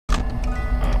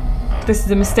This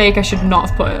is a mistake. I should not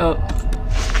have put it up.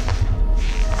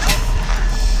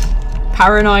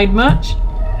 Paranoid much?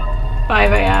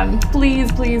 5 AM.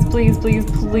 Please, please, please, please,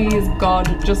 please,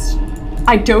 God, just...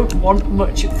 I don't want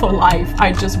much for life.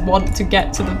 I just want to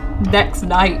get to the next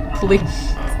night,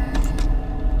 please.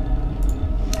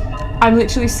 I'm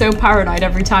literally so paranoid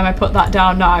every time I put that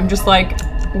down now. I'm just like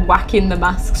whacking the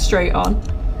mask straight on.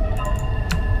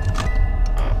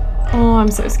 Oh,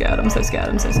 I'm so scared, I'm so scared,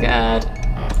 I'm so scared.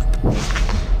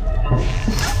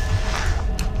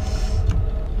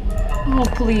 Oh,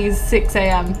 please, 6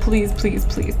 AM. Please, please,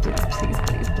 please, please, please,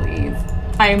 please, please.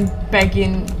 I am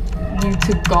begging you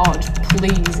to God,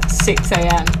 please, 6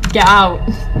 AM. Get out,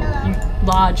 you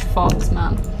large fox,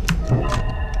 man.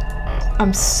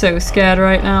 I'm so scared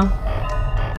right now.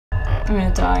 I'm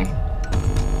gonna die.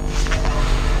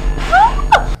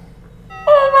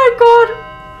 Oh my God.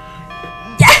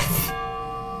 Yes!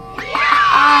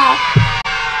 Yeah!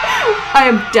 I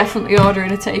am definitely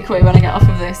ordering a takeaway when I get off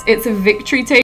of this. It's a victory takeaway.